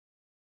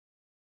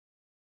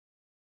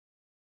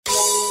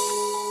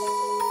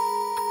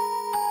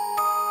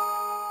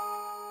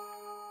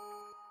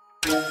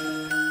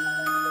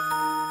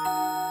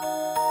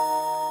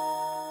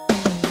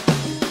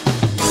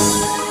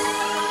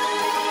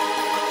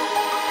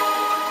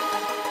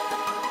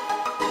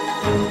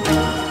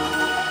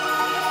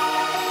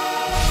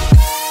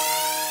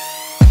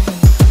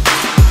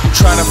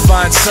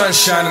find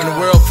sunshine in a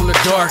world full of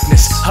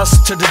darkness. Hustle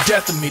to the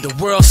death of me, the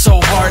world so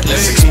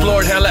heartless.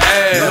 Explored hella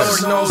ass,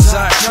 Lord knows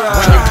I tried.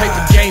 When your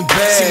paper game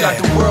bad, seem like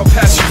the world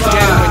passed you by.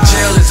 Dead when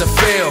jail is a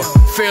fail,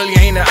 failure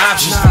ain't an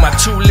option. For my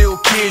 2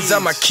 little kids,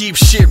 I'ma keep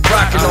shit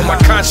rocking on my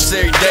conscience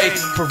every day.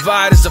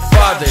 Provide as a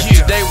father.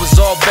 If today was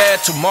all bad,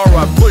 tomorrow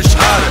I push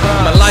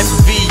harder. My life a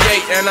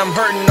V8 and I'm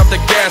hurting up the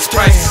gas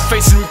price.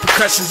 Facing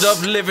repercussions of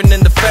living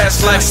in the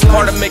fast life.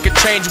 Hard to make a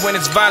change when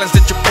it's violence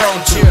that you're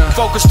prone to.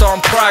 Focused on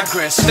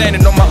progress,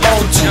 standing on my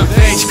own two. With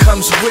age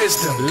comes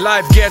wisdom,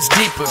 life gets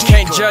deeper.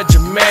 Can't judge a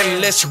man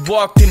unless you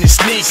walked in his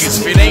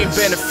sneakers. If it ain't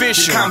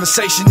beneficial,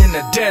 conversation in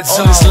the dead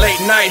zone. On this late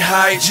night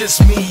high,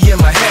 just me and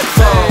my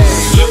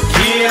headphones. Look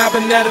here, I've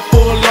been at it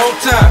for a long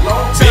time.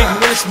 Big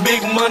risk,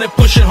 big money,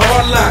 pushing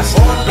hard lines.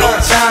 Long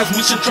times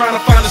we still trying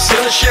to find the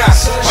sunshine.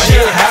 My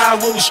head high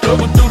when we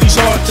struggle through these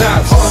hard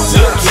times.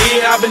 Look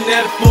here, I've been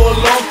at it for a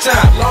long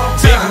time.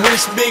 Big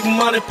risk, big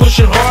money,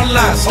 pushing hard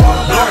lines.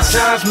 Long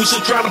times we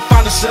still trying to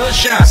find the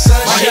sunshine.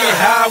 My head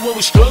high when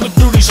we struggle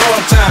through these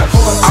hard times.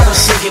 I was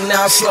sinking,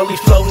 now I'm slowly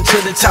floating to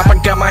the top. I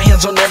got my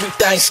hands on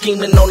everything,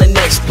 scheming on the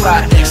next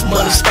plot.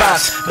 Money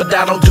spots, but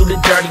I don't do the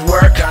dirty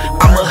work.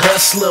 I'm a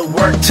hustler,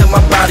 work till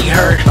my body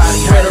hurt.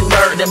 Red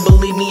alert, and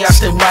believe me, I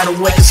stay wide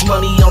awake. It's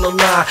money on the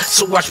line,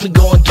 so watch me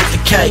go and get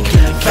the cake.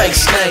 Fake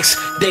snakes,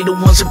 they the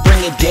ones that bring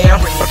it down.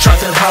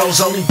 Attracting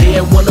hoes only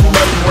there when the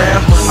money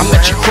round. I'm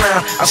at your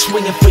crown, I'm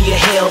swinging for your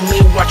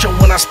helmet. Watch out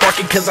when I spark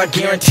it, cause I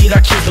guaranteed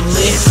I keep it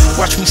lit.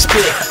 Watch me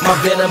spit, my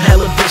venom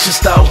hella vicious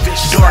though.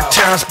 Dark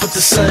times, but the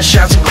sun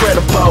shines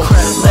incredible.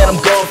 Let them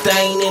go if they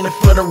ain't in it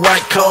for the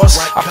right cause.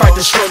 I fight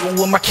the struggle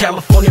with my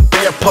California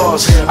bear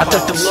paws. I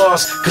took the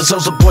loss, cause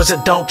those are boys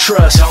that don't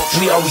trust.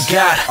 We all we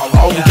got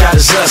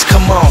is us,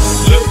 come on.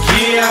 Look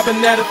here, I've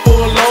been at it for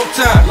a long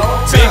time.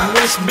 Big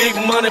risk, big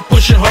money,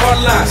 pushing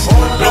hard lines.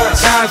 Long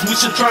times we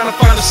still trying to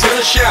find the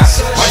sunshine.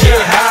 My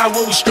head high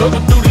when we struggle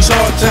through these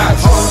hard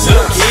times.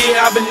 Look here,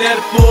 I've been at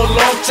it for a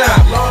long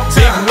time.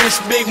 Big risk,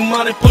 big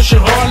money,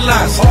 pushing hard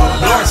lines.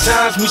 Long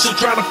times we still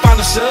trying to find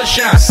the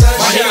sunshine.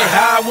 My head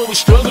high when we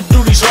struggle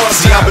through these hard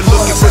times. See, I've been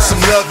looking for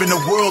some love in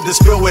a world that's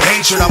filled with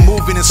hatred. I'm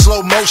moving in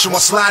slow motion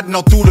while sliding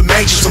on through the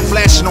matrix. I'm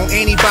flashing on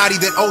anybody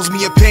that owes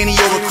me a penny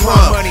or a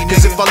crumb.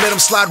 Cause if I let them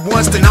slide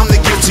once, then I'm the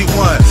guilty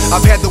one.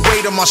 I've had the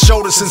weight on my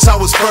shoulders since I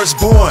was first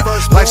born.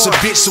 Life's a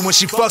bitch, so when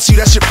she fucks you,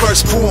 that's your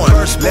first porn.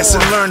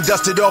 Lesson learned,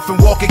 dust it off and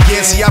walk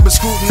again. See, I've been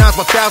scrutinized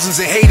by thousands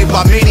and hated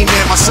by many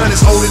men. My son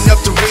is old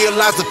enough to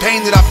realize the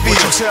pain that I feel,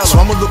 so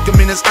I'ma look him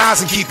in his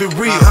eyes and keep it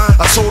real.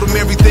 I told him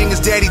everything his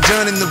daddy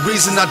done and the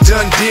reason I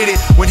done did it.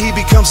 When he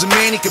becomes a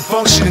man, he can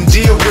function and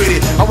deal with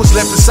it. I was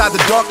left inside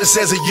the darkness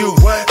as a youth,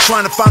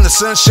 trying to find the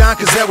sunshine,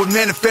 cause that would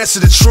manifest to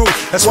the truth.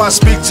 That's why I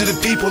speak to the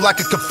people like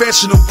a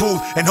confessional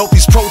booth, and hope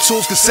these Pro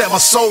Tools can set my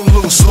soul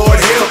loose. Lord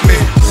help me.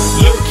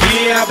 Look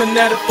here, I've been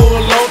at it for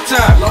a long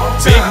time.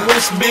 Big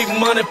risk, big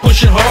money,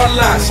 pushing hard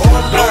lines.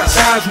 Long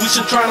times we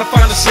still trying to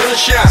find the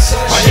sunshine.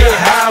 My head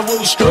high when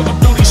we struggle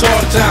through these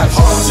hard times.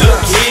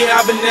 Look here,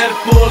 I've been at it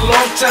for a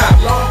long time.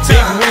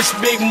 Big risk,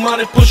 big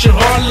money, pushing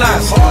hard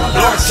lines.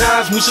 Long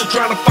times we still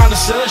trying to find the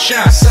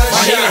sunshine.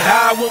 My head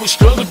high when we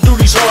struggle through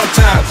these hard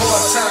times.